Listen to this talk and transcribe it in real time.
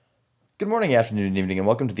Good morning, afternoon, and evening, and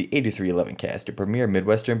welcome to the 8311 Cast, your premier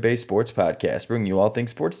Midwestern-based sports podcast, bringing you all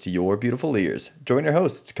things sports to your beautiful ears. Join your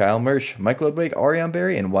hosts, Kyle Mersch, Mike Ludwig, Ariane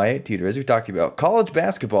Berry, and Wyatt Teeter, as we talk to you about college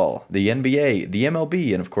basketball, the NBA, the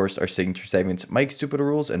MLB, and of course, our signature segments, Mike's Stupid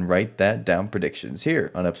Rules and Write That Down Predictions,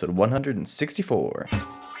 here on episode 164.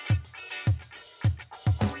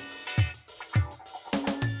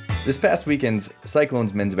 This past weekend's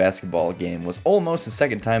Cyclones men's basketball game was almost the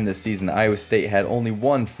second time this season Iowa State had only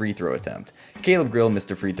one free throw attempt. Caleb Grill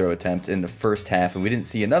missed a free throw attempt in the first half, and we didn't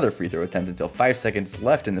see another free throw attempt until 5 seconds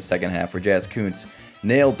left in the second half, where Jazz Kuntz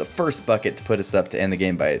nailed the first bucket to put us up to end the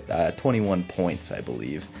game by 21 points, I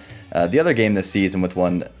believe. The other game this season with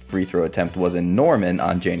one free throw attempt was in Norman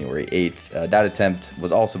on January 8th. That attempt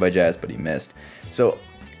was also by Jazz, but he missed. So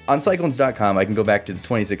on Cyclones.com, I can go back to the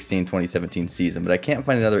 2016-2017 season, but I can't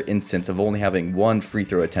find another instance of only having one free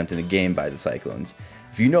throw attempt in a game by the Cyclones.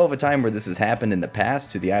 If you know of a time where this has happened in the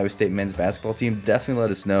past to the Iowa State men's basketball team, definitely let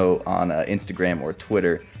us know on Instagram or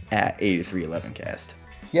Twitter at 8311cast.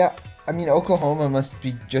 Yeah, I mean, Oklahoma must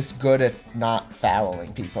be just good at not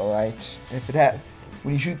fouling people, right?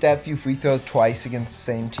 When you shoot that few free throws twice against the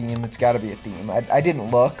same team, it's got to be a theme. I didn't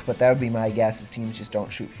look, but that would be my guess, is teams just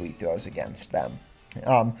don't shoot free throws against them.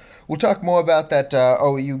 We'll talk more about that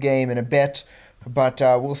OU game in a bit, but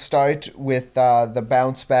we'll start with the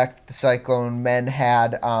bounce back the Cyclone men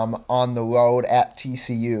had on the road at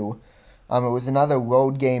TCU. It was another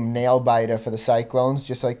road game nail-biter for the Cyclones,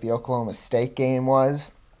 just like the Oklahoma State game was.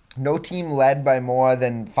 No team led by more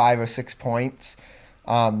than 5 or 6 points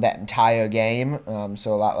that entire game,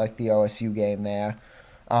 so a lot like the OSU game there.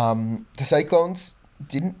 The Cyclones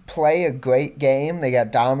didn't play a great game. They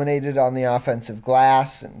got dominated on the offensive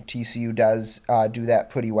glass, and TCU does do that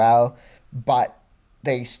pretty well. But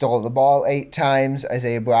they stole the ball 8 times.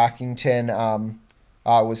 Isaiah Brockington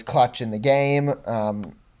was clutch in the game,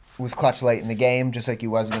 was clutch late in the game, just like he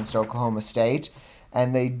was against Oklahoma State.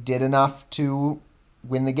 And they did enough to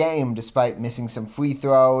win the game, despite missing some free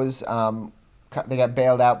throws. They got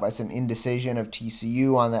bailed out by some indecision of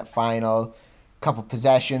TCU on that final couple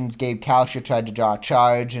possessions. Gabe Kalsher tried to draw a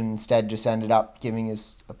charge and instead just ended up giving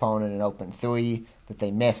his opponent an open three that they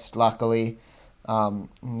missed, luckily, in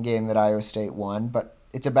a game that Iowa State won. But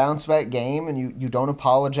it's a bounce-back game, and you don't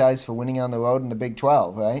apologize for winning on the road in the Big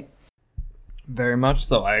 12, right? Very much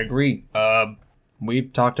so. I agree.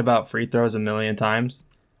 We've talked about free throws a million times.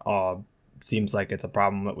 Seems like it's a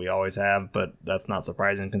problem that we always have, but that's not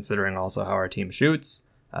surprising considering also how our team shoots.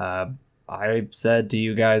 I said to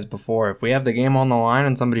you guys before, if we have the game on the line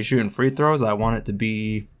and somebody's shooting free throws, I want it to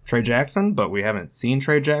be Trey Jackson, but we haven't seen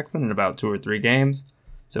Trey Jackson in about 2 or 3 games,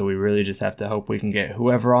 so we really just have to hope we can get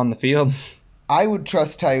whoever on the field. I would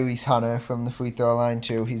trust Tyrese Hunter from the free throw line,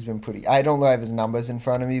 too. He's been pretty... I don't have his numbers in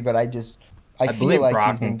front of me, but I feel like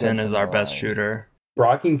he's been good. Brockington is our best shooter.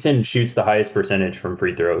 Brockington shoots the highest percentage from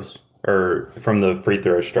free throws, or from the free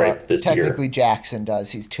throw stripe this year. Technically, Jackson does.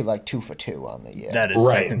 He's 2 for 2 on the year. That is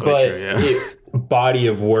technically true, yeah. Body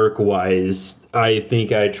of work wise, I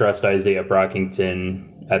think I trust Isaiah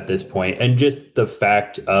Brockington at this point, and just the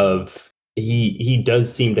fact of he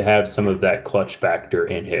does seem to have some of that clutch factor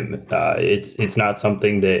in him. It's not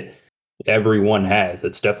something that everyone has.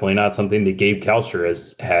 It's definitely not something that Gabe Kalsher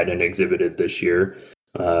has had and exhibited this year.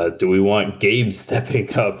 Do we want Gabe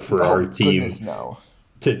stepping up for our team? Goodness, no.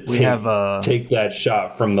 To take that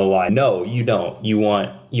shot from the line. No, you don't. You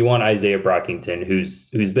want Isaiah Brockington,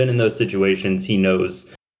 who's been in those situations. He knows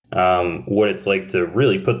what it's like to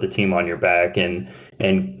really put the team on your back and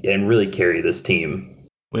really carry this team.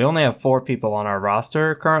 We only have 4 people on our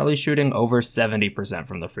roster currently shooting over 70%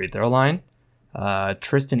 from the free throw line.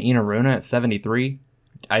 Tristan Enaruna at 73,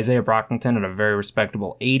 Isaiah Brockington at a very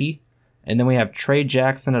respectable 80, and then we have Trey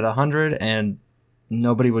Jackson at 100, and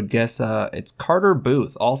nobody would guess it's Carter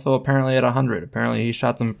Booth, also apparently at 100. Apparently he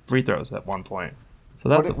shot some free throws at one point. So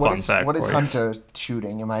that's a fun fact. What is Hunter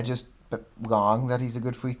shooting? Am I just wrong that he's a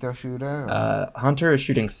good free throw shooter? Hunter is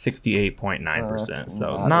shooting 68.9%,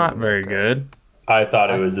 so not very good. I thought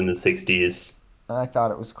it was in the 60s. I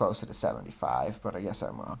thought it was closer to 75, but I guess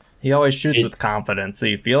I'm wrong. He always shoots with confidence, so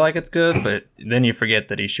you feel like it's good, but then you forget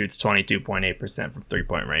that he shoots 22.8% from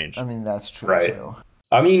three-point range. I mean, that's true, too.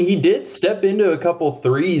 I mean, he did step into a couple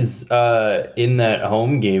threes in that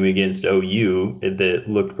home game against OU that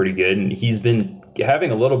looked pretty good, and he's been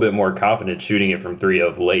having a little bit more confidence shooting it from 3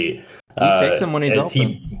 of late. He takes them when he's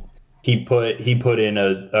open. He put in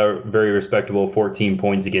a very respectable 14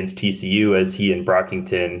 points against TCU as he and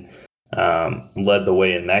Brockington led the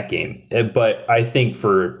way in that game. But I think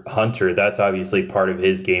for Hunter, that's obviously part of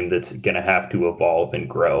his game that's going to have to evolve and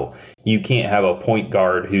grow. You can't have a point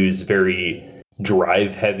guard who's very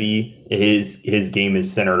drive heavy. His game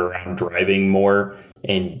is centered around driving more,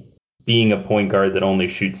 and being a point guard that only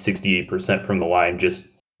shoots 68% from the line just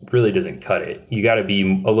really doesn't cut it. You got to be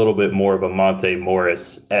a little bit more of a Monte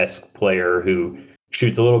Morris-esque player who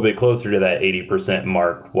shoots a little bit closer to that 80%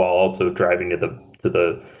 mark while also driving to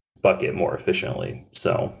the bucket more efficiently.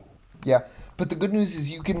 So Yeah, but the good news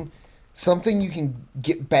is something you can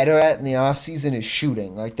get better at in the off season is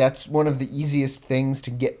shooting. Like that's one of the easiest things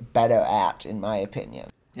to get better at, in my opinion.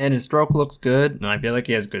 And his stroke looks good, and I feel like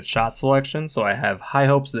he has good shot selection, so I have high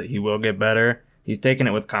hopes that he will get better. He's taking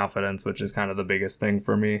it with confidence, which is kind of the biggest thing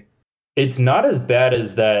for me. it's not as bad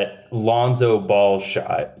as that Lonzo Ball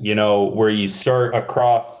shot, where you start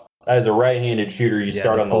across as a right-handed shooter, you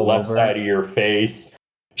start the on the left pullover. side of your face,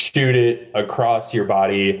 shoot it across your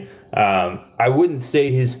body. I wouldn't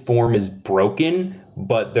say his form is broken,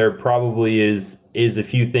 but there probably is a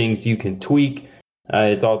few things you can tweak.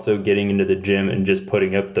 It's also getting into the gym and just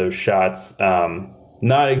putting up those shots.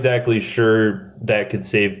 Not exactly sure that could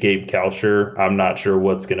save Gabe Kalsher. I'm not sure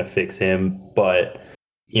what's going to fix him, but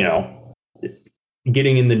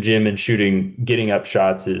getting in the gym and getting up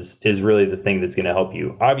shots is really the thing that's going to help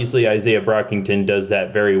you. Obviously, Isaiah Brockington does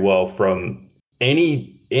that very well from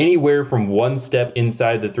anywhere from one step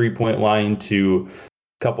inside the 3-point line to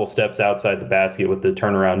a couple steps outside the basket with the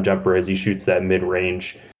turnaround jumper as he shoots that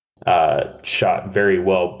mid-range shot very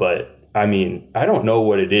well. But I mean, I don't know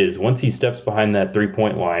what it is. Once he steps behind that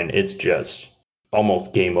 3-point line, it's just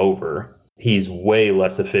almost game over. He's way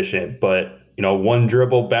less efficient, but one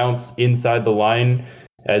dribble bounce inside the line,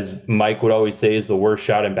 as Mike would always say, is the worst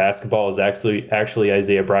shot in basketball, is actually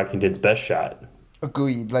Isaiah Brockington's best shot.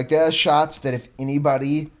 Agreed. Like there are shots that if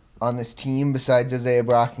anybody on this team besides Isaiah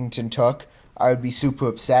Brockington took, I would be super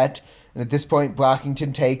upset. And at this point,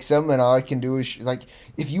 Brockington takes them, and all I can do is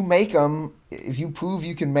if you make them, if you prove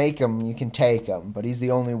you can make them, you can take them. But he's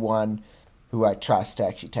the only one who I trust to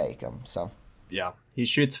actually take them. So yeah, he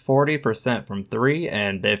shoots 40% from 3,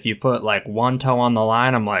 and if you put like one toe on the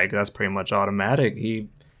line, I'm like, that's pretty much automatic. He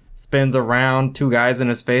spins around, 2 guys in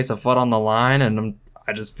his face, a foot on the line, and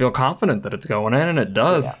I just feel confident that it's going in, and it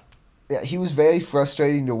does. Yeah, he was very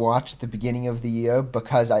frustrating to watch at the beginning of the year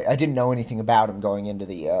because I didn't know anything about him going into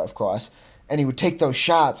the year, of course. And he would take those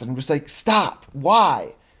shots, and I'm just like, stop,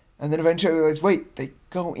 why? And then eventually I realized, wait, they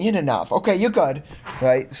go in enough. Okay, you're good,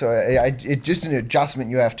 right? So it's just an adjustment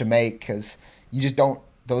you have to make because you just don't,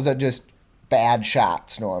 those are just bad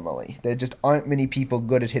shots normally. There just aren't many people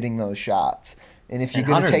good at hitting those shots. And if you're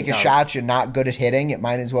going to take a shot you're not good at hitting, it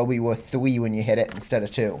might as well be worth 3 when you hit it instead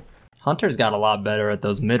of 2. Hunter's got a lot better at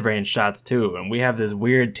those mid-range shots too, and we have this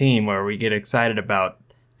weird team where we get excited about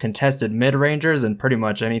contested mid-rangers, and pretty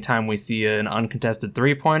much anytime we see an uncontested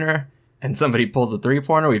 3-pointer and somebody pulls a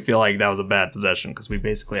 3-pointer, we feel like that was a bad possession because we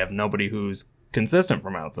basically have nobody who's consistent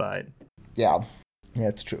from outside. Yeah,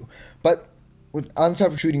 that's true. But on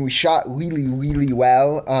top of shooting, we shot really, really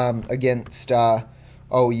well against OU.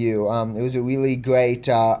 It was a really great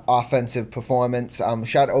offensive performance.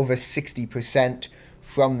 Shot over 60%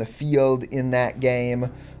 from the field in that game.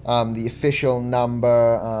 The official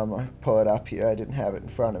number, I'll pull it up here, I didn't have it in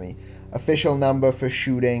front of me. Official number for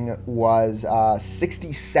shooting was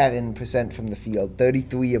 67% from the field,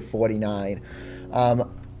 33 of 49.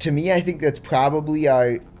 To me, I think that's probably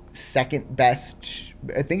our second best.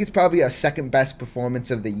 I think it's probably our second best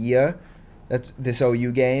performance of the year. That's this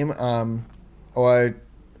OU game. Or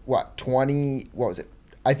what, 20, what was it?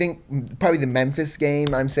 I think probably the Memphis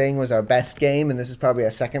game I'm saying was our best game, and this is probably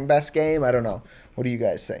our second best game. I don't know. What do you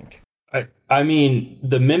guys think? I mean,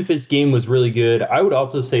 the Memphis game was really good. I would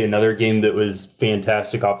also say another game that was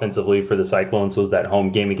fantastic offensively for the Cyclones was that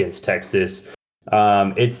home game against Texas.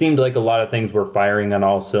 It seemed like a lot of things were firing on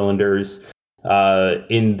all cylinders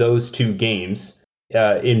in those 2 games,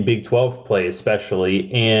 in Big 12 play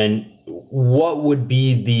especially. And what would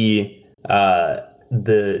be the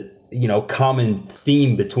common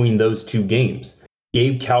theme between those 2 games?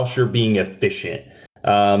 Gabe Kalsher being efficient.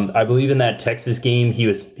 I believe in that Texas game,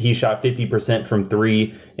 he shot 50% from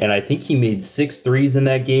 3, and I think he made 6 threes in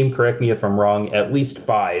that game. Correct me if I'm wrong, at least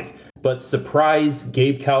 5. But surprise,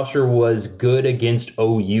 Gabe Kalsher was good against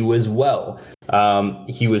OU as well.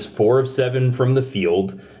 He was 4 of 7 from the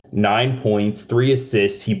field, 9 points, 3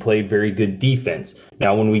 assists. He played very good defense.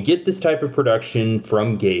 Now, when we get this type of production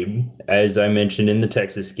from Gabe, as I mentioned in the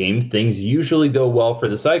Texas game, things usually go well for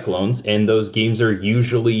the Cyclones, and those games are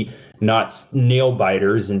usually not nail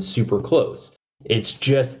biters and super close. It's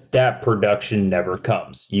just that production never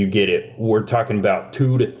comes. You get it. We're talking about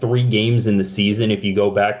 2 to 3 games in the season. If you go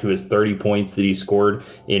back to his 30 points that he scored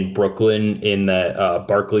in Brooklyn in the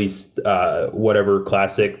Barclays whatever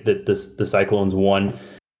classic that the Cyclones won.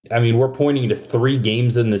 I mean, we're pointing to 3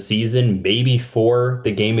 games in the season, maybe 4.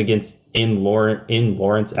 The game against in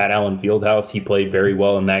Lawrence at Allen Fieldhouse, he played very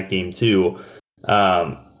well in that game too.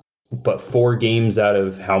 But 4 games out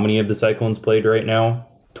of how many of the Cyclones played right now?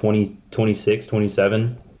 20, 26,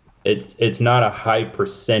 27. It's not a high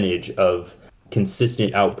percentage of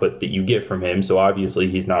consistent output that you get from him. So obviously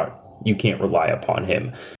you can't rely upon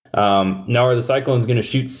him. Now, are the Cyclones going to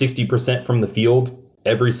shoot 60% from the field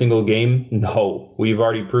every single game? No, we've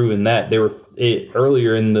already proven that.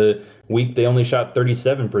 Earlier in the week, they only shot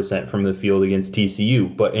 37% from the field against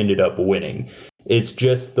TCU, but ended up winning. It's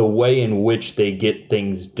just the way in which they get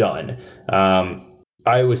things done.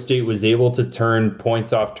 Iowa State was able to turn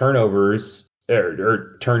points off turnovers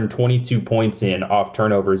or turn 22 points in off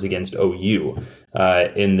turnovers against OU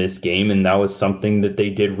in this game. And that was something that they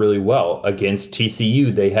did really well. Against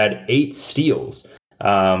TCU, they had 8 steals,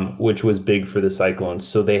 which was big for the Cyclones.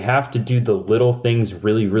 So they have to do the little things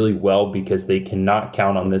really, really well because they cannot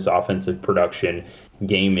count on this offensive production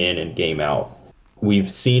game in and game out.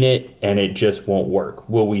 We've seen it, and it just won't work.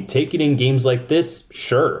 Will we take it in games like this?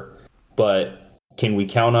 Sure. But can we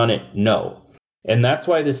count on it? No. And that's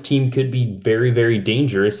why this team could be very, very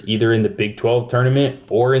dangerous, either in the Big 12 tournament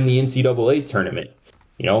or in the NCAA tournament.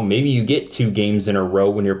 You know, maybe you get 2 games in a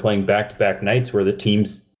row when you're playing back-to-back nights where the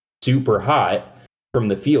team's super hot from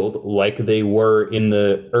the field, like they were in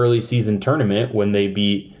the early season tournament when they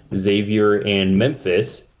beat Xavier and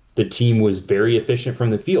Memphis. The team was very efficient from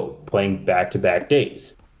the field, playing back-to-back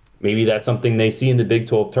days. Maybe that's something they see in the Big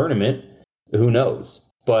 12 tournament. Who knows?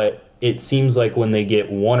 But it seems like when they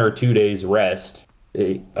get 1 or 2 days rest,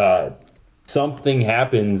 something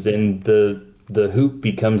happens and the hoop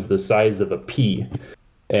becomes the size of a pea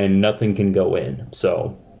and nothing can go in.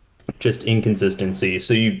 So just inconsistency.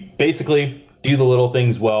 So you basically do the little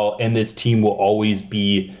things well, and this team will always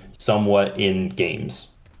be somewhat in games.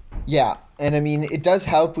 Yeah, and I mean, it does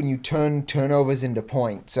help when you turn turnovers into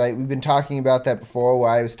points, right? We've been talking about that before,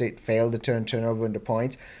 where Iowa State failed to turn turnover into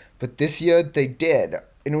points, but this year they did.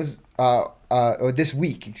 And it was, or this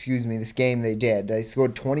week, this game they did. They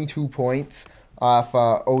scored 22 points off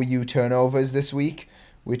OU turnovers this week,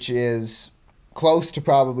 which is close to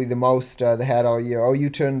probably the most they had all year. OU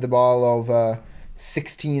turned the ball over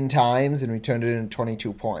 16 times, and we turned it into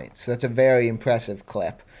 22 points. So that's a very impressive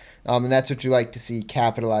clip. And that's what you like to see,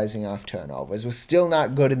 capitalizing off turnovers. We're still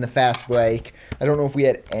not good in the fast break. I don't know if we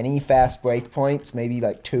had any fast break points, maybe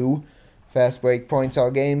like 2 fast break points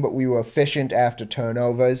all game, but we were efficient after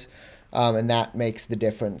turnovers, and that makes the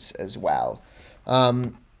difference as well.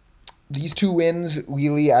 These 2 wins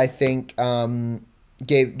really, I think,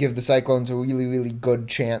 give the Cyclones a really, really good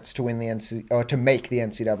chance to win to make the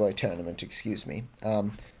NCAA tournament. Excuse me.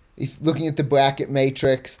 If looking at the bracket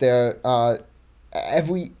matrix, there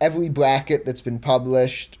every bracket that's been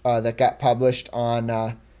published that got published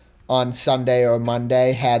on Sunday or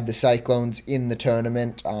Monday had the Cyclones in the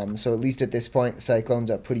tournament. So at least at this point, the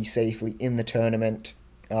Cyclones are pretty safely in the tournament.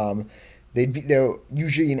 They're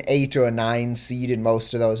usually an 8 or a 9 seed in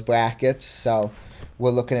most of those brackets. So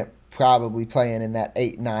we're looking at probably playing in that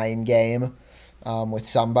 8-9 game with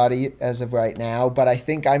somebody as of right now. But I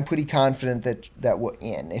think I'm pretty confident that we're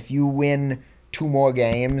in. If you win 2 more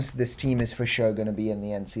games, this team is for sure going to be in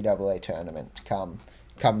the NCAA tournament come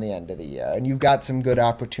the end of the year. And you've got some good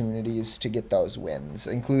opportunities to get those wins,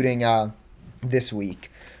 including this week,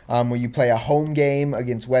 where you play a home game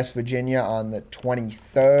against West Virginia on the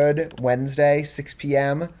 23rd, Wednesday, 6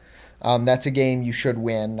 p.m. That's a game you should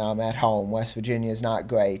win at home. West Virginia is not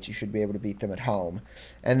great. You should be able to beat them at home.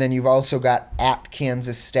 And then you've also got at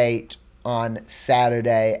Kansas State on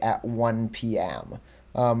Saturday at 1 p.m.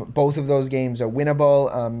 Both of those games are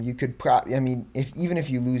winnable. You could even if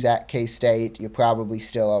you lose at K-State, you're probably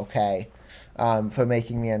still okay for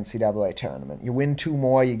making the NCAA tournament. You win 2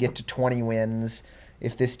 more, you get to 20 wins.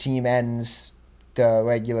 If this team ends the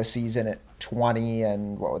regular season at 20,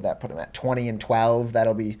 and what would that put them at? 20-12.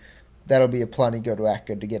 That'll be a plenty good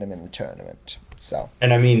record to get them in the tournament. So.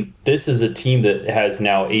 And I mean, this is a team that has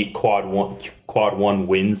now 8 quad one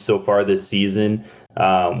wins so far this season.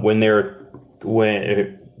 When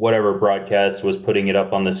whatever broadcast was putting it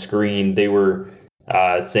up on the screen, they were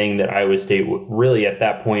saying that Iowa State really at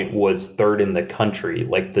that point was 3rd in the country.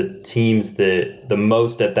 Like the teams that the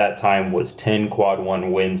most at that time was 10 quad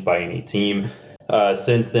one wins by any team.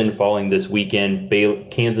 Since then, following this weekend,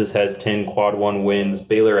 Kansas has 10 quad one wins.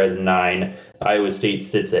 Baylor has 9. Iowa State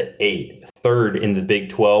sits at 8th, third in the Big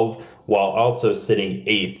 12, while also sitting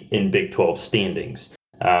 8th in Big 12 standings.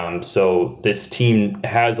 So this team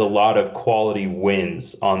has a lot of quality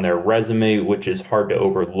wins on their resume, which is hard to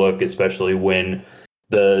overlook, especially when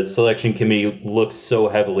the selection committee looks so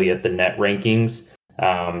heavily at the net rankings.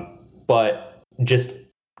 But just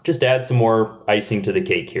add some more icing to the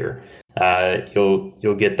cake here.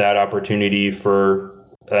 You'll get that opportunity for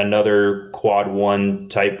another quad one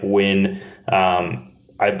type win.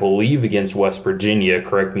 I believe against West Virginia.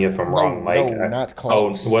 Correct me if I'm wrong, Mike. No, not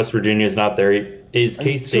close. Oh, West Virginia is not there. Is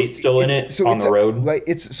K-State still in it on the road? Right,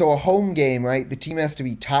 it's a home game, right? The team has to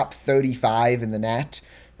be top 35 in the net,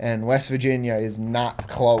 and West Virginia is not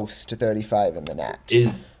close to 35 in the net.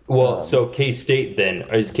 So K-State then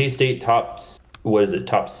is K-State top? What is it?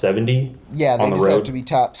 Top 70? Yeah, they on the just road? have to be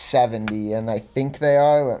top 70, and I think they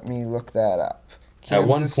are. Let me look that up. At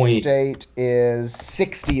one Kansas point- State is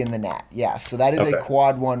 60 in the net. Yeah, so that is a Okay.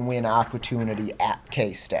 quad one win opportunity at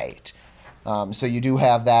K-State. So you do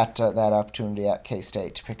have that opportunity at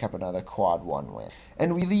K-State to pick up another quad one win.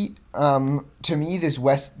 And really, to me,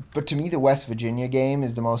 the West Virginia game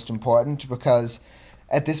is the most important because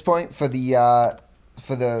at this point for the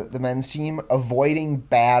men's team, avoiding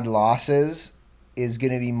bad losses is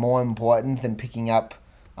going to be more important than picking up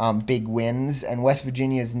big wins. And West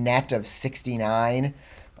Virginia's net of 69,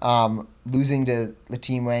 losing to the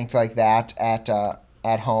team ranked like that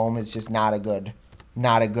at home is just not a good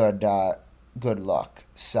look.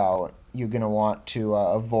 So you're going to want to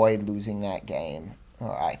avoid losing that game,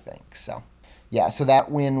 I think. So yeah, so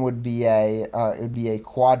that win would be a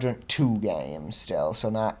quadrant 2 game still. So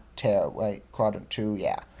not terrible, right? Quadrant 2,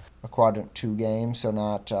 yeah. A quadrant 2 game, so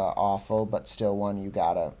not awful, but still one you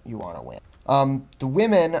want to win. The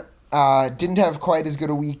women didn't have quite as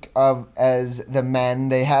good a week as the men.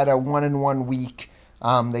 They had a 1-1 week.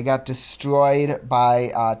 They got destroyed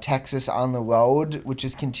by Texas on the road, which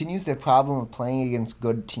continues their problem of playing against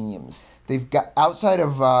good teams. They've got outside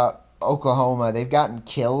of Oklahoma, they've gotten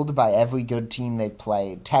killed by every good team they've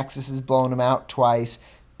played. Texas has blown them out twice.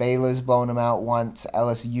 Baylor's blown them out once.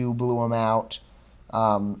 LSU blew them out.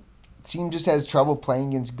 Team just has trouble playing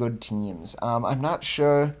against good teams. I'm not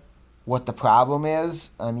sure what the problem is.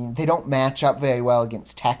 I mean, they don't match up very well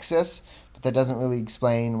against Texas, but that doesn't really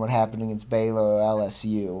explain what happened against Baylor or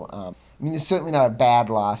LSU. I mean, it's certainly not a bad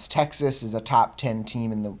loss. Texas is a top 10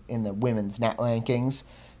 team in the women's net rankings,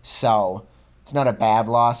 so it's not a bad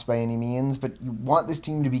loss by any means. But you want this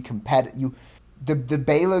team to be competitive. The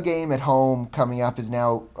Baylor game at home coming up is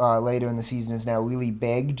now later in the season is now really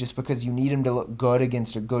big, just because you need them to look good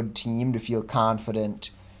against a good team to feel confident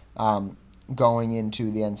going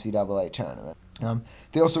into the NCAA tournament.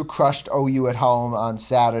 They also crushed OU at home on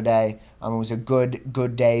Saturday. It was a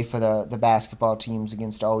good day for the basketball teams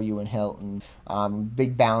against OU and Hilton.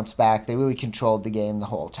 Big bounce back. They really controlled the game the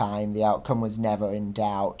whole time. The outcome was never in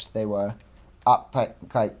doubt. They were up at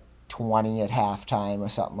like 20 at halftime or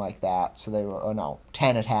something like that. So they were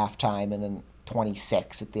 10 at halftime and then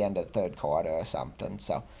 26 at the end of the third quarter or something.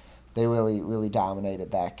 So they really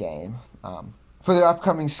dominated that game. For their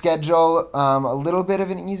upcoming schedule, a little bit of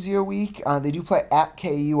an easier week. They do play at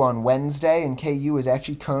KU on Wednesday, and KU is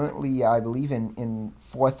actually currently, I believe, in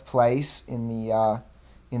fourth place in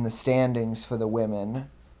the standings for the women.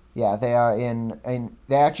 Yeah, they are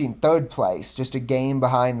they're actually in third place, just a game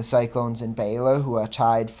behind the Cyclones and Baylor, who are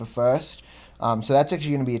tied for first. So that's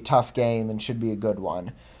actually going to be a tough game and should be a good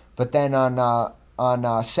one. But then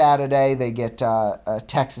on Saturday, they get a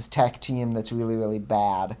Texas Tech team that's really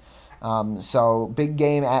bad. So big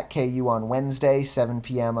game at KU on Wednesday, 7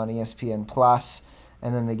 p.m. on ESPN Plus,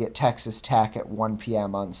 and then they get Texas Tech at 1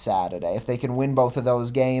 p.m. on Saturday. If they can win both of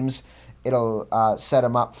those games, it'll set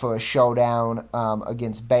them up for a showdown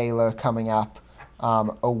against Baylor coming up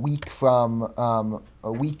a week on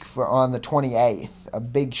the 28th. A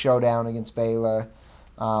big showdown against Baylor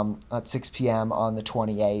at 6 p.m. on the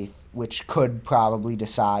 28th, which could probably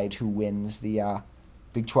decide who wins the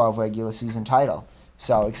Big 12 regular season title.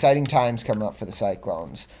 So exciting times coming up for the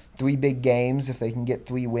Cyclones. 3 big games. If they can get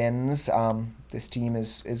 3 wins, this team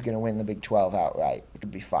is going to win the Big 12 outright, which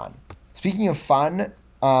would be fun. Speaking of fun, it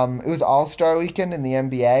was All-Star Weekend in the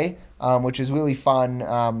NBA, which is really fun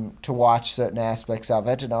to watch certain aspects of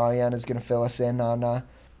it. And Ariane is going to fill us in on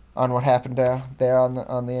what happened there on the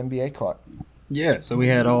NBA court. Yeah, so we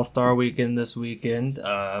had All-Star Weekend this weekend.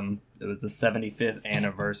 It was the 75th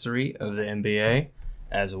anniversary of the NBA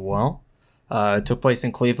as well. It took place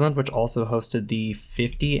in Cleveland, which also hosted the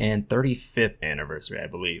 50th and 35th anniversary, I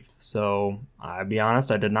believe. So, I'll be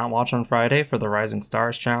honest, I did not watch on Friday for the Rising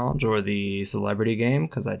Stars Challenge or the Celebrity Game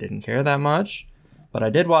because I didn't care that much. but I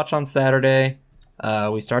did watch on Saturday.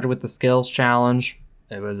 We started with the skills challenge.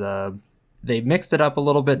 It was they mixed it up a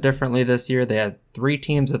little bit differently this year. They had 3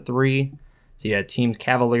 teams of 3. So you had Team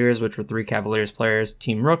Cavaliers, which were 3 Cavaliers players,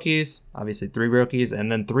 Team Rookies, obviously 3 rookies,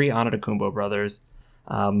 and then 3 Antetokounmpo brothers.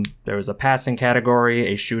 There was a passing category,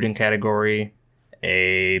 a shooting category,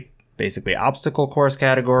 a basically obstacle course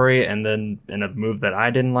category, and then in a move that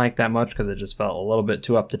I didn't like that much because it just felt a little bit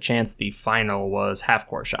too up to chance, the final was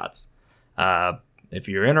half-court shots. If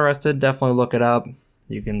you're interested, definitely look it up.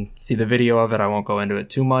 You can see the video of it. I won't go into it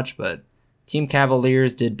too much, but Team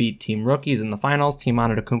Cavaliers did beat Team Rookies in the finals. Team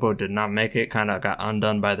Antetokounmpo did not make it, kind of got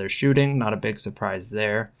undone by their shooting. Not a big surprise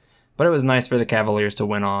there. But it was nice for the Cavaliers to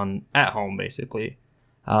win on at home, basically.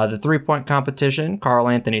 The 3-point competition, Karl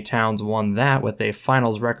Anthony Towns won that with a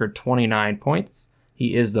finals record 29 points.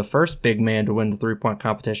 He is the first big man to win the 3-point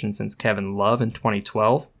competition since Kevin Love in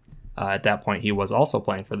 2012. At that point, he was also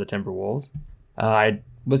playing for the Timberwolves. I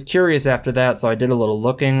was curious after that, so I did a little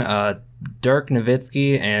looking. Dirk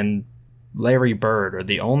Nowitzki and Larry Bird are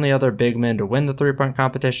the only other big men to win the 3-point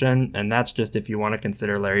competition, and that's just if you want to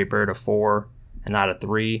consider Larry Bird a 4 and not a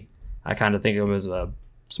 3. I kind of think of him as a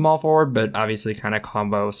small forward, but obviously kind of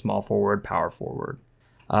combo small forward, power forward.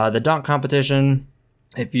 The dunk competition,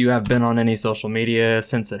 if you have been on any social media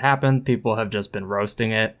since it happened, people have just been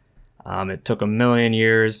roasting it. It took a million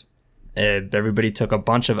years. Everybody took a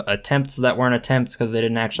bunch of attempts that weren't attempts because they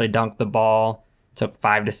didn't actually dunk the ball. It took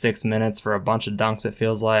 5 to 6 minutes for a bunch of dunks, it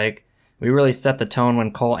feels like. We really set the tone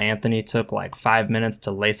when Cole Anthony took like 5 minutes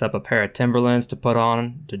to lace up a pair of Timberlands to put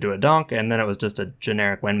on to do a dunk, and then it was just a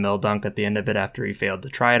generic windmill dunk at the end of it after he failed to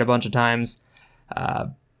try it a bunch of times.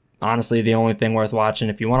 Honestly, the only thing worth watching,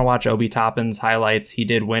 if you want to watch Obi Toppin's highlights, he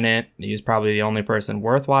did win it. He's probably the only person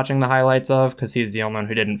worth watching the highlights of because he's the only one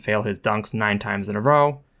who didn't fail his dunks 9 times in a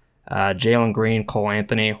row. Jalen Green, Cole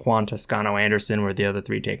Anthony, Juan Toscano Anderson were the other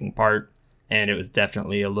 3 taking part, and it was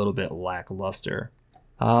definitely a little bit lackluster.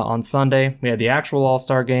 On Sunday, we had the actual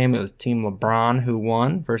All-Star game. It was Team LeBron who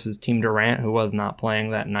won versus Team Durant, who was not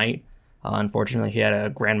playing that night. Unfortunately, he had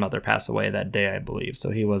a grandmother pass away that day, I believe,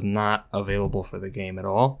 so he was not available for the game at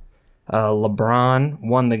all. LeBron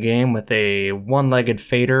won the game with a one-legged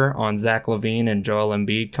fader on Zach LaVine and Joel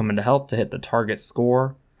Embiid coming to help to hit the target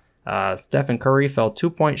score. Stephen Curry fell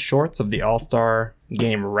 2 points short of the All-Star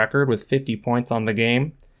game record with 50 points on the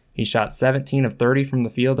game. He shot 17 of 30 from the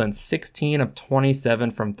field and 16 of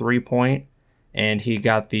 27 from 3-point. And he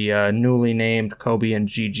got the newly named Kobe and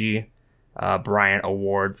Gigi Bryant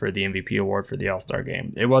Award for the MVP award for the All-Star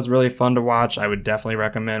game. It was really fun to watch. I would definitely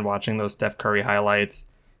recommend watching those Steph Curry highlights.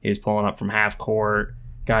 He's pulling up from half court,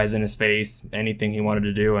 guys in his face, anything he wanted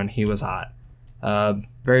to do, and he was hot.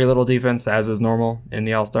 Very little defense, as is normal in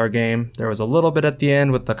the All-Star game. There was a little bit at the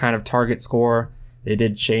end with the kind of target score. They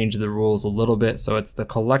did change the rules a little bit, so it's the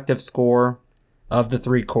collective score of the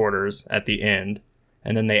 3 quarters at the end,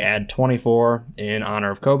 and then they add 24 in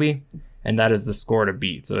honor of Kobe, and that is the score to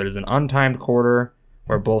beat. So it is an untimed quarter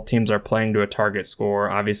where both teams are playing to a target score.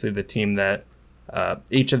 Obviously, the team that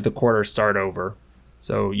each of the quarters start over.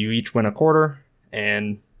 So you each win a quarter,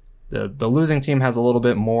 and the losing team has a little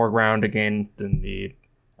bit more ground to gain than the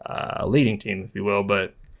leading team, if you will,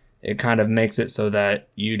 but it kind of makes it so that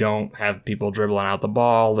you don't have people dribbling out the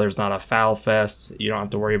ball. There's not a foul fest. You don't have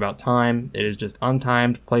to worry about time. It is just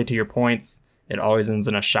untimed, play to your points. It always ends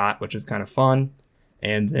in a shot, which is kind of fun.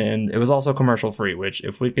 And then it was also commercial free, which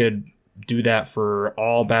if we could do that for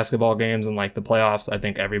all basketball games and like the playoffs, I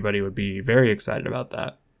think everybody would be very excited about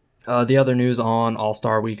that. The other news on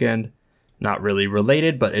All-Star Weekend, not really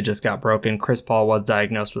related, but it just got broken. Chris Paul was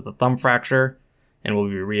diagnosed with a thumb fracture and will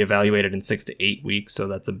be reevaluated in 6 to 8 weeks. So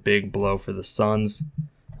that's a big blow for the Suns,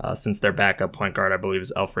 since their backup point guard, I believe,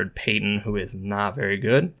 is Elfrid Payton, who is not very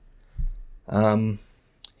good.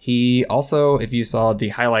 He also, if you saw the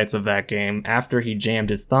highlights of that game, after he jammed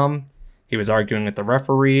his thumb, he was arguing with the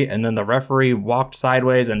referee, and then the referee walked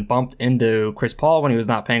sideways and bumped into Chris Paul when he was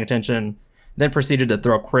not paying attention, then proceeded to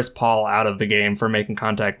throw Chris Paul out of the game for making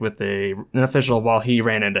contact with an official while he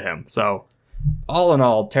ran into him. So all in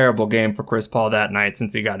all, terrible game for Chris Paul that night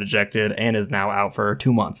since he got ejected and is now out for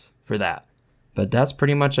 2 months for that. But that's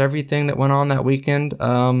pretty much everything that went on that weekend.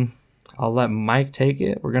 I'll let Mike take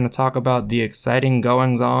it. We're going to talk about the exciting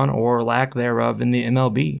goings-on or lack thereof in the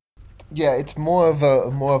MLB. Yeah, it's more of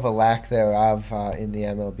a lack thereof in the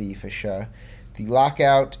MLB for sure. The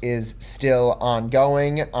lockout is still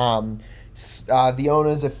ongoing. The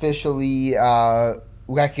owners officially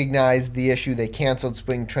recognized the issue. They canceled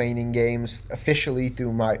spring training games officially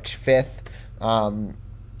through March 5th.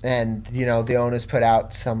 And, the owners put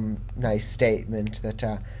out some nice statement that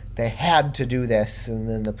they had to do this, and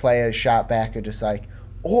then the players shot back are just like,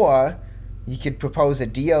 or you could propose a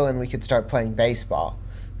deal and we could start playing baseball.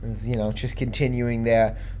 Just continuing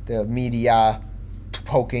the media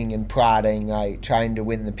poking and prodding, like trying to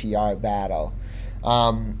win the PR battle.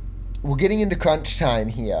 We're getting into crunch time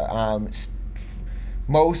here.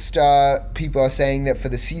 Most people are saying that for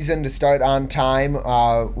the season to start on time,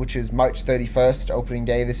 which is March 31st, opening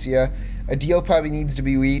day this year, a deal probably needs to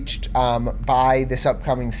be reached by this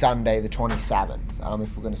upcoming Sunday, the 27th,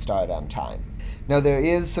 if we're going to start on time. Now, there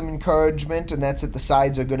is some encouragement, and that's that the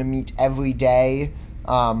sides are going to meet every day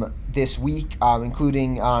this week,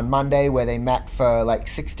 including on Monday, where they met for like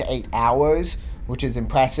 6 to 8 hours, which is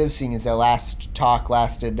impressive, seeing as their last talk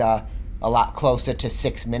lasted a lot closer to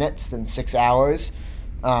 6 minutes than 6 hours.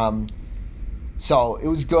 So it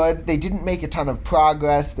was good. They didn't make a ton of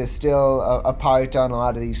progress. They're still apart on a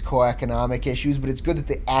lot of these core economic issues, but it's good that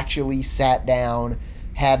they actually sat down,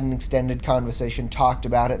 had an extended conversation, talked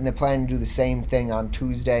about it, and they're planning to do the same thing on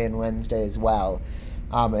Tuesday and Wednesday as well,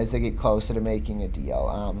 as they get closer to making a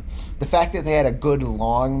deal. The fact that they had a good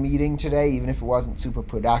long meeting today, even if it wasn't super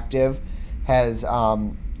productive, has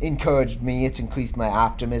encouraged me. It's increased my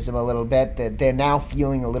optimism a little bit, that they're now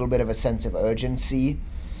feeling a little bit of a sense of urgency.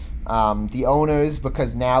 The owners,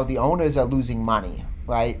 because now the owners are losing money,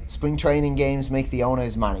 right? Spring training games make the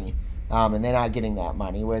owners money, and they're not getting that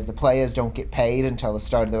money, whereas the players don't get paid until the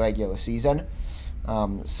start of the regular season.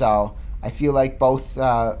 So I feel like both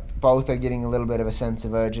are getting a little bit of a sense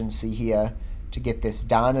of urgency here to get this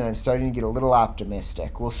done, and I'm starting to get a little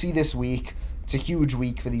optimistic. We'll see this week. It's a huge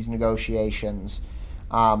week for these negotiations.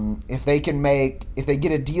 If they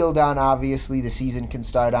get a deal done, obviously the season can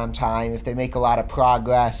start on time. If they make a lot of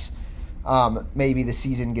progress, maybe the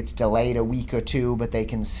season gets delayed a week or two, but they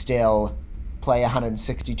can still play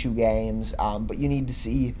 162 games. But you need to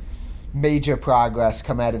see major progress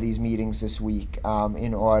come out of these meetings this week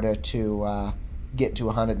in order to get to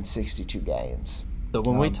 162 games. So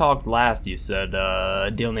when we talked last, you said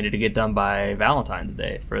a deal needed to get done by Valentine's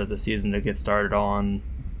Day for the season to get started on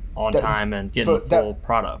time and getting the full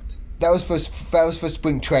product. That was for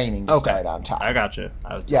spring training to start on time. I got you.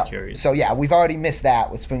 I was just curious. So yeah, we've already missed that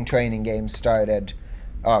with spring training games started,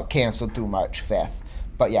 canceled through March 5th.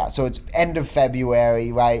 But yeah, so it's end of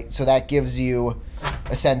February, right? So that gives you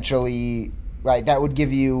essentially, right, that would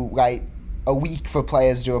give you, right, a week for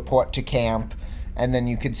players to report to camp, and then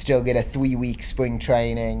you could still get a 3-week spring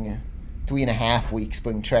training, 3.5-week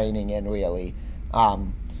spring training in, really.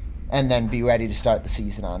 And then be ready to start the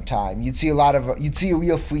season on time. You'd see a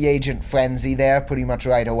real free agent frenzy there pretty much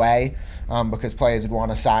right away, because players would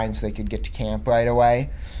want to sign so they could get to camp right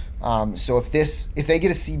away. So if they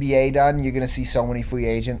get a CBA done, you're going to see so many free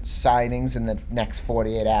agent signings in the next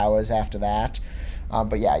 48 hours after that.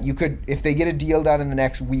 But yeah, if they get a deal done in the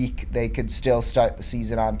next week, they could still start the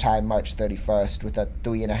season on time March 31st with a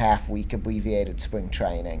 3.5-week abbreviated spring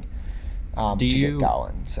training to get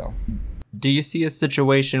going. So. Do you see a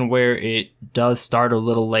situation where it does start a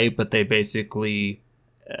little late, but they basically,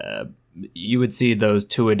 you would see those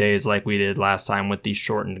 2-a-days like we did last time with these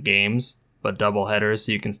shortened games, but double headers,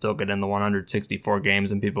 so you can still get in the 164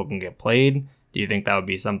 games and people can get played? Do you think that would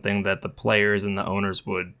be something that the players and the owners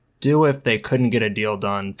would do if they couldn't get a deal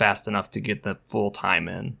done fast enough to get the full time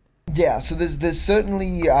in? Yeah, so there's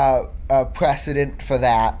certainly a precedent for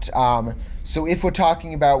that. So if we're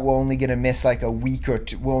talking about we're only going to miss like a week or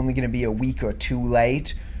two, we're only going to be a week or two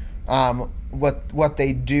late, what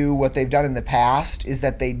they've done in the past is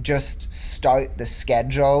that they just start the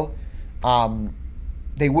schedule.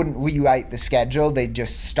 They wouldn't rewrite the schedule. They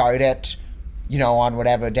just start it, on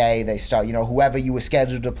whatever day they start. Whoever you were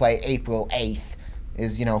scheduled to play April 8th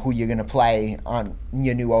is, who you're going to play on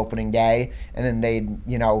your new opening day. And then they'd,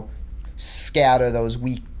 scatter those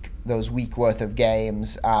week worth of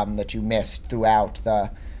games that you missed throughout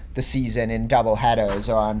the season in double headers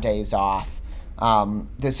or on days off.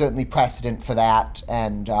 There's certainly precedent for that,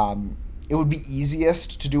 and it would be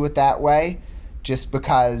easiest to do it that way just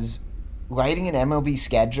because writing an MLB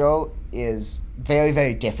schedule is very,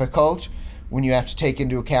 very difficult when you have to take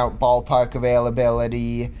into account ballpark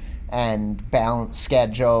availability and balance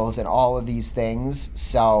schedules and all of these things.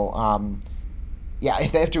 So, yeah,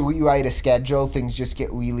 if they have to rewrite a schedule, things just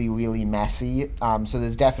get really, really messy. So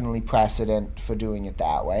there's definitely precedent for doing it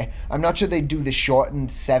that way. I'm not sure they'd do the shortened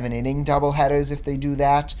 7-inning doubleheaders if they do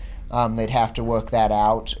that. They'd have to work that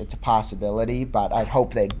out. It's a possibility, but I'd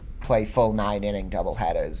hope they'd play full 9-inning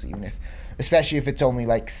doubleheaders, especially if it's only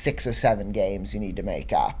like 6 or 7 games you need to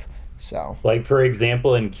make up. So, like, for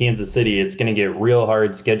example, in Kansas City, it's going to get real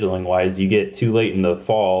hard scheduling wise. You get too late in the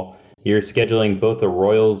fall, you're scheduling both the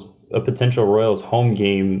Royals a potential Royals home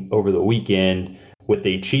game over the weekend with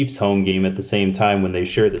a Chiefs home game at the same time when they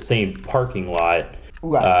share the same parking lot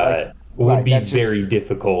would be That's very just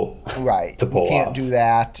difficult right. to You pull can't off. do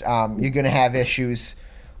that. You're going to have issues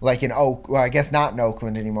like in I guess not in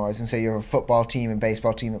Oakland anymore. I was going to say you have a football team and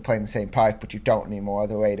baseball team that play in the same park, but you don't anymore.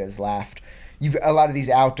 The Raiders left. A lot of these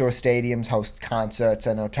outdoor stadiums host concerts.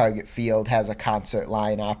 I know Target Field has a concert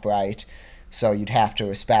lineup, right? So you'd have to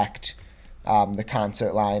respect the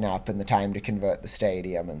concert lineup and the time to convert the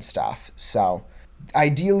stadium and stuff. So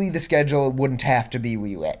ideally, the schedule wouldn't have to be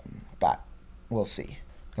rewritten, but we'll see.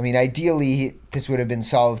 I mean, ideally, this would have been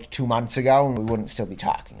solved 2 months ago, and we wouldn't still be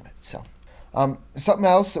talking of it. So, something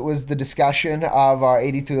else that was the discussion of our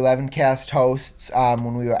 8311 cast hosts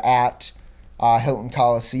when we were at Hilton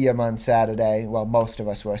Coliseum on Saturday. Well, most of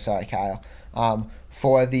us were. Sorry, Kyle.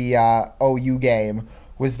 For the OU game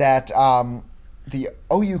was that the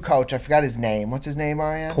OU coach, I forgot his name. What's his name,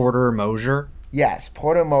 Ariane? Porter Moser. Yes,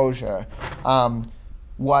 Porter Moser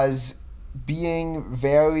was being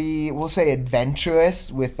very, we'll say,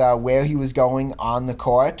 adventurous with where he was going on the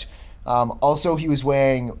court. Also, he was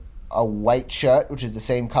wearing a white shirt, which is the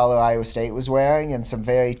same color Iowa State was wearing, and some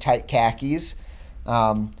very tight khakis.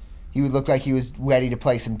 He would look like he was ready to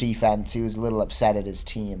play some defense. He was a little upset at his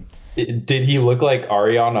team. Did he look like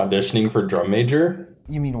Ariane auditioning for drum major?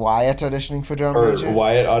 You mean Wyatt auditioning for drum Or major?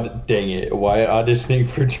 Wyatt auditioning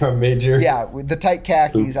for drum major? Yeah, with the tight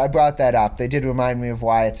khakis. Oops. I brought that up. They did remind me of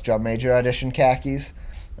Wyatt's drum major audition khakis.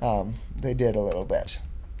 They did a little bit.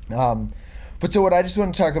 But so what I just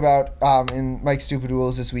want to talk about in Mike's Stupid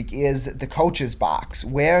Rules this week is the coach's box.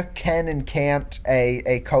 Where can and can't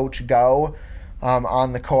a coach go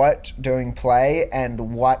on the court during play,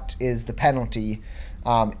 and what is the penalty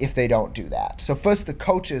if they don't do that? So first, the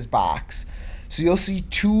coach's box. So you'll see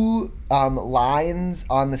two lines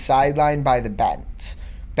on the sideline by the bench.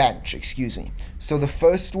 So the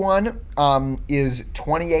first one is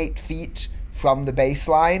 28 feet from the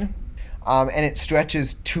baseline, and it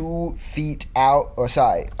stretches 2 feet out,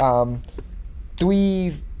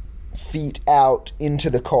 3 feet out into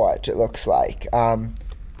the court, it looks like.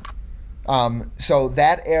 So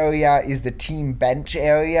that area is the team bench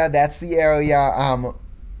area. That's the area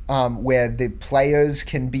where the players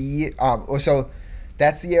can be.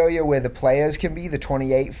 That's the area where the players can be, the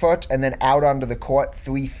 28-foot, and then out onto the court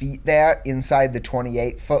 3 feet there, inside the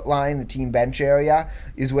 28-foot line, the team bench area,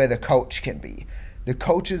 is where the coach can be. The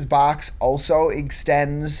coach's box also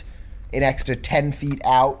extends an extra 10 feet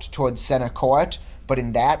out towards center court, but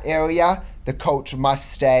in that area, the coach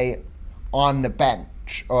must stay on the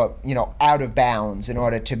bench or, out of bounds in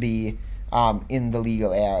order to be in the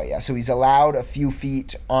legal area. So he's allowed a few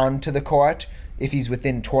feet onto the court if he's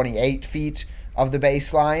within 28 feet of the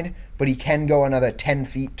baseline, but he can go another 10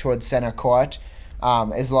 feet towards center court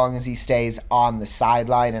as long as he stays on the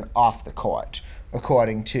sideline and off the court,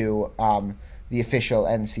 according to the official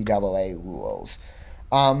NCAA rules.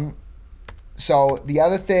 So the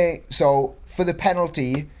other thing, for the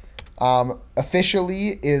penalty,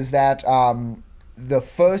 officially is that the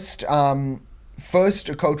first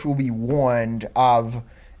a coach will be warned of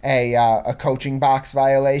a coaching box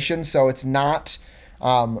violation. So it's not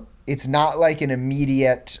like an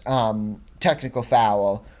immediate technical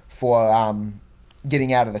foul for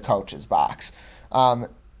getting out of the coach's box.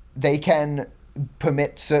 They can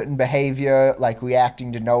permit certain behavior like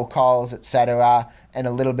reacting to no calls, etc., and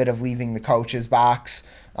a little bit of leaving the coach's box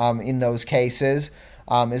in those cases,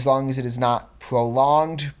 as long as it is not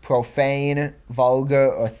prolonged, profane, vulgar,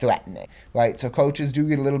 or threatening, right? So coaches do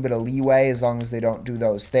get a little bit of leeway as long as they don't do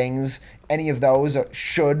those things. Any of those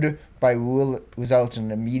should, by rule, result in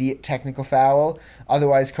an immediate technical foul.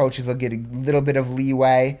 Otherwise, coaches will get a little bit of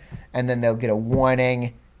leeway, and then they'll get a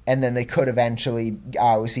warning, and then they could eventually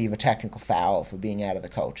receive a technical foul for being out of the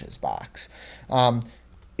coach's box.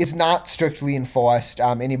 It's not strictly enforced.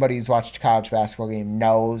 Anybody who's watched a college basketball game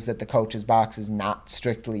knows that the coach's box is not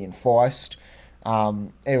strictly enforced.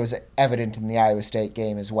 It was evident in the Iowa State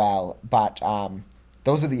game as well. But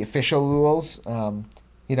those are the official rules.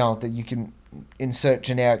 That you can insert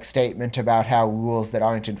generic statement about how rules that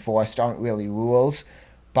aren't enforced aren't really rules.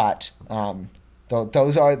 But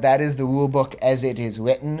that is the rule book as it is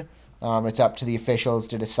written. It's up to the officials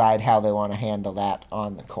to decide how they want to handle that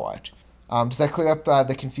on the court. Does that clear up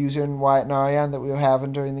the confusion, Wyatt and Ariane, that we were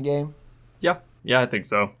having during the game? Yeah, I think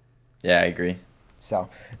so. Yeah, I agree. So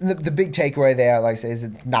the big takeaway there, like I say, is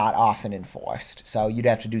it's not often enforced. So you'd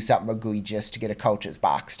have to do something egregious to get a coach's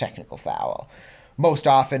box technical foul. Most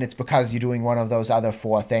often it's because you're doing one of those other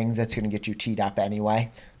 4 things that's going to get you teed up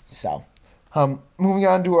anyway. So Moving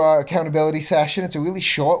on to our accountability session, it's a really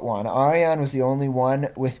short one. Ariane was the only one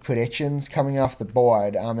with predictions coming off the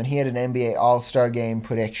board, and he had an NBA All-Star Game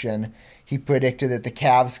prediction. He predicted that the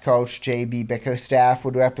Cavs coach, J.B. Bickerstaff,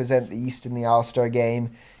 would represent the East in the All-Star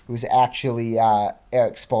Game. It was actually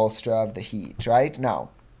Eric Spoelstra of the Heat, right? No.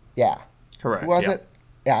 Yeah. Correct. Who was it?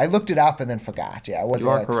 Yeah, I looked it up and then forgot. Yeah, it was You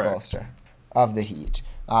are Eric correct. Spoelstra of the Heat.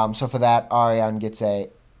 So for that, Ariane gets a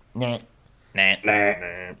nah. Nah.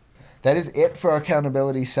 That is it for our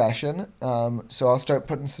accountability session. So I'll start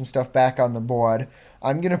putting some stuff back on the board.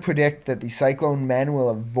 I'm going to predict that the Cyclone men will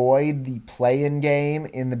avoid the play-in game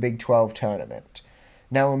in the Big 12 tournament.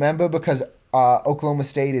 Now remember, because Oklahoma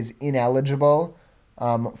State is ineligible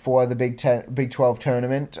for the Big 12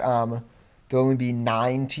 tournament, there'll only be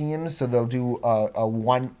 9 teams, so they'll do a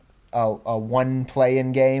one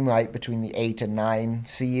play-in game, right, between the 8 and 9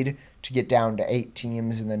 seed to get down to 8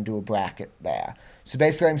 teams and then do a bracket there. So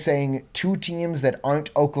basically I'm saying 2 teams that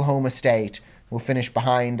aren't Oklahoma State will finish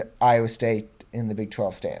behind Iowa State in the Big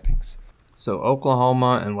 12 standings. So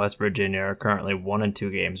Oklahoma and West Virginia are currently 1 and 2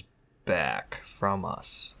 games back from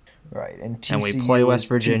us. Right, and TCU And we play West is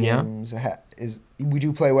 2 Virginia. games ahead. We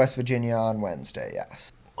do play West Virginia on Wednesday,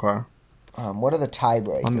 yes. Okay. What are the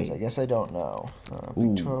tiebreakers? me- I guess I don't know.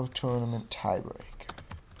 Big 12 tournament tiebreaker.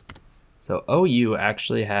 So OU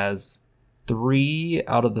actually has 3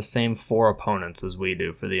 out of the same 4 opponents as we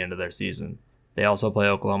do for the end of their season. They also play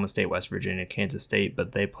Oklahoma State, West Virginia, Kansas State,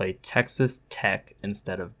 but they play Texas Tech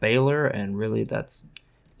instead of Baylor, and really that's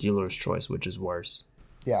dealer's choice, which is worse.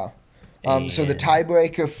 Yeah. So the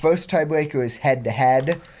And- first tiebreaker is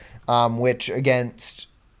head-to-head, which against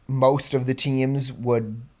most of the teams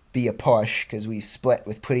would be a push because we split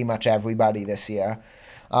with pretty much everybody this year.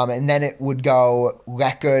 And then it would go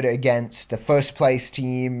record against the first place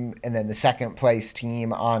team and then the second place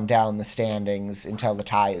team on down the standings until the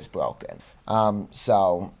tie is broken.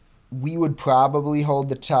 So we would probably hold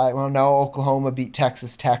the tie. Well, no, Oklahoma beat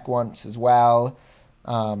Texas Tech once as well.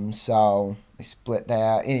 So they split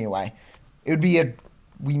there. Anyway, it would be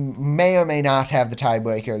we may or may not have the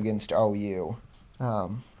tiebreaker against OU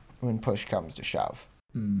when push comes to shove.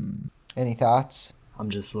 Any thoughts? I'm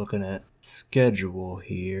just looking at schedule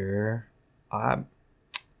here. I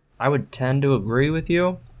would tend to agree with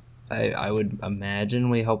you. I would imagine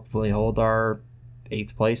we hopefully hold our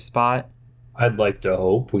 8th place spot. I'd like to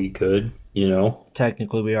hope we could,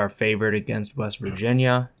 Technically, we are favored against West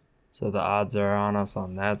Virginia, so the odds are on us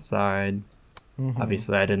on that side. Mm-hmm.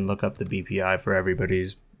 Obviously, I didn't look up the BPI for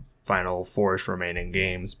everybody's final 4 remaining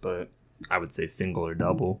games, but I would say single or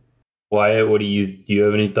double. Wyatt, do you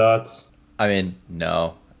have any thoughts? I mean,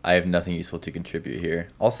 no. I have nothing useful to contribute here.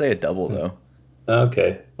 I'll say a double, though.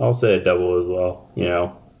 Okay, I'll say a double as well.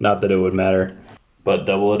 Not that it would matter, but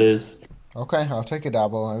double it is. Okay, I'll take a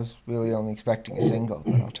double. I was really only expecting a single,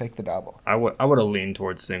 but I'll take the double. I would have leaned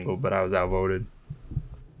towards single, but I was outvoted. Do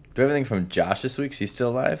we have anything from Josh this week? Is he still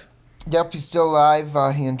alive? Yep, he's still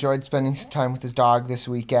alive. He enjoyed spending some time with his dog this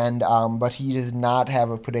weekend, but he does not have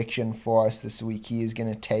a prediction for us this week. He is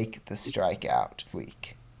going to take the strikeout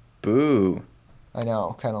week. Boo. I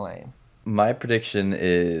know, kind of lame. My prediction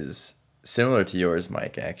is similar to yours,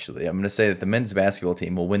 Mike, actually. I'm going to say that the men's basketball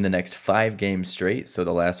team will win the next 5 games straight, so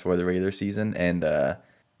the last 4 of the regular season, and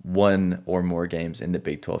 1 or more games in the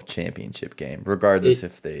Big 12 championship game, regardless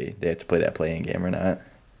if they have to play that play-in game or not.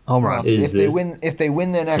 Home run. If they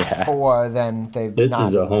win their next 4, then they've This not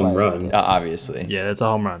is a in the home play-in run. game. Obviously. Yeah, it's a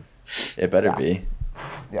home run. It better Yeah. be.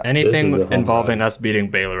 This is Anything a home involving run. us beating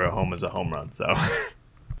Baylor at home is a home run, so.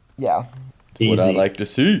 Yeah. What I Easy. like to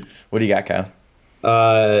see. What do you got,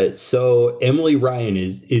 Kyle? So Emily Ryan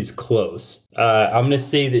is close. I'm gonna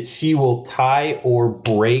say that she will tie or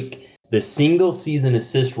break the single season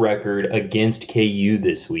assist record against KU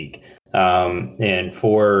this week. And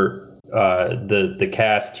for the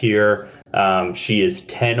cast here, she is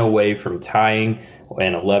 10 away from tying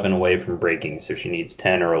and 11 away from breaking. So she needs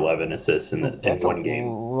 10 or 11 assists in That's one a game.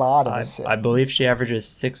 lot of assists. I believe she averages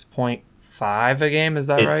 6.5 a game. Is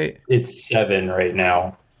that right? It's 7 right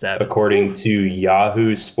now. 7. According to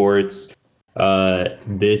Yahoo Sports,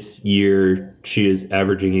 this year she is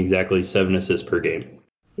averaging exactly 7 assists per game.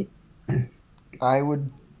 I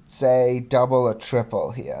would say double or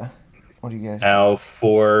triple here. What do you guys think? Now,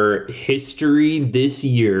 for history this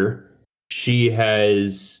year, she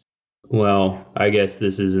has, well, I guess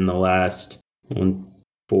this is in the last 1,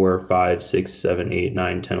 4, 5, 6, 7, 8,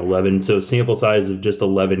 9, 10, 11. So sample size of just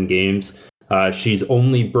 11 games. She's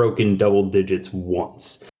only broken double digits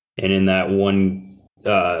once. And in that one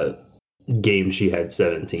game, she had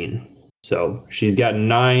 17. So she's got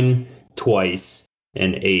 9 twice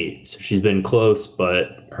and 8. So she's been close,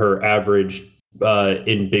 but her average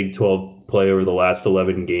in Big 12 play over the last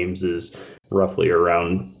 11 games is roughly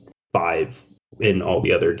around 5 in all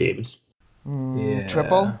the other games.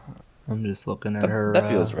 Triple? I'm just looking at her. That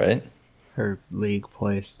feels right. Her league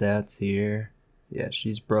play stats here. Yeah,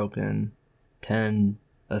 she's broken 10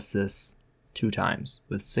 assists 2 times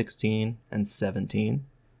with 16 and 17.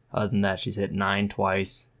 Other than that, she's hit 9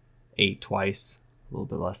 twice, 8 twice, a little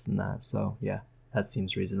bit less than that. So, yeah, that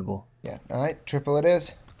seems reasonable. Yeah. All right, triple it is.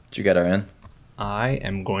 What you got, RN? I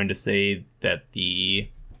am going to say that the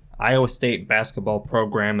Iowa State basketball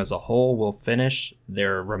program as a whole will finish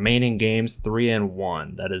their remaining games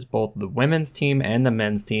 3-1. That is, both the women's team and the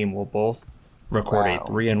men's team will both record a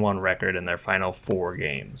 3-1 record in their final 4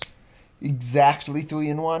 games. Exactly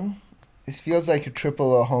 3-1. This feels like a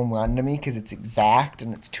triple or home run to me because it's exact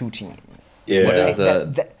and it's 2 teams. Yeah. What is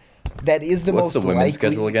that is the what's most the women's likely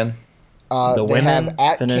schedule again? The they women have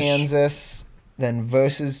at finish- Kansas, then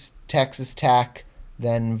versus Texas Tech,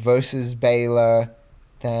 then versus Baylor,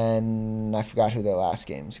 then I forgot who their last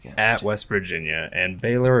game's against. At West Virginia, and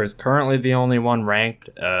Baylor is currently the only one ranked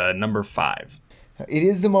number 5. It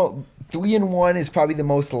is the 3-1 is probably the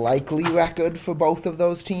most likely record for both of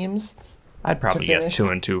those teams. I'd probably To guess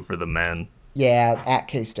finish? 2-2 for the men. Yeah, at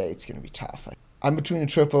K-State it's gonna be tough. I'm between a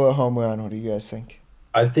triple or a home run. What do you guys think?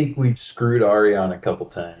 I think we've screwed Ariane a couple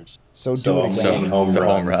times. So do So it I'm again. saying home It's a run.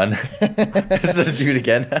 home run. So do it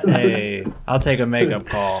again. Hey, I'll take a makeup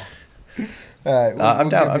call. All right, I'm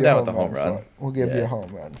down- give I'm you down a with the home run. for it. We'll give you Yeah. a home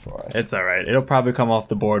run for it. It's all right. It'll probably come off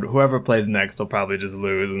the board. Whoever plays next will probably just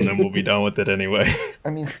lose, and then we'll be done with it anyway. I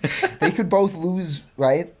mean, they could both lose,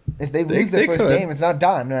 right? If they lose their they first could. game, it's not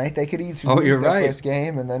done, right? They could each Oh, lose you're their right. first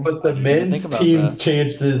game and then But the men's Think about team's that.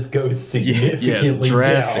 chances go significantly yes,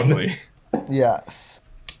 drastically. yes.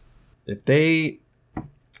 If they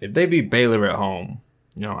beat Baylor at home,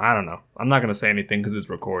 I don't know. I'm not gonna say anything because it's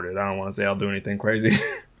recorded. I don't want to say I'll do anything crazy.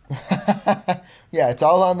 Yeah, it's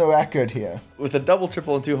all on the record here. With a double,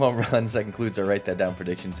 triple, and 2 home runs, that concludes our Write That Down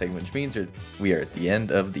prediction segment, which means we are at the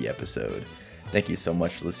end of the episode. Thank you so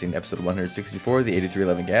much for listening to episode 164 of the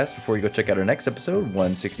 8311cast. Before you go check out our next episode,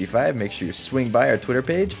 165, make sure you swing by our Twitter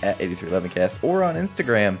page at 8311cast or on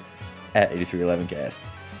Instagram at 8311cast.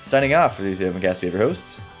 Signing off for the 8311cast, we have your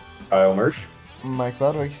hosts, Kyle Mersch. Mike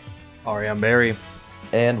Ludwig. Ariane Berry.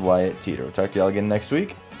 and Wyatt Teeter. We'll talk to y'all again next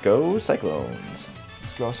week. Go Cyclones!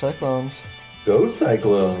 Go Cyclones. Go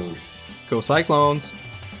Cyclones. Go Cyclones.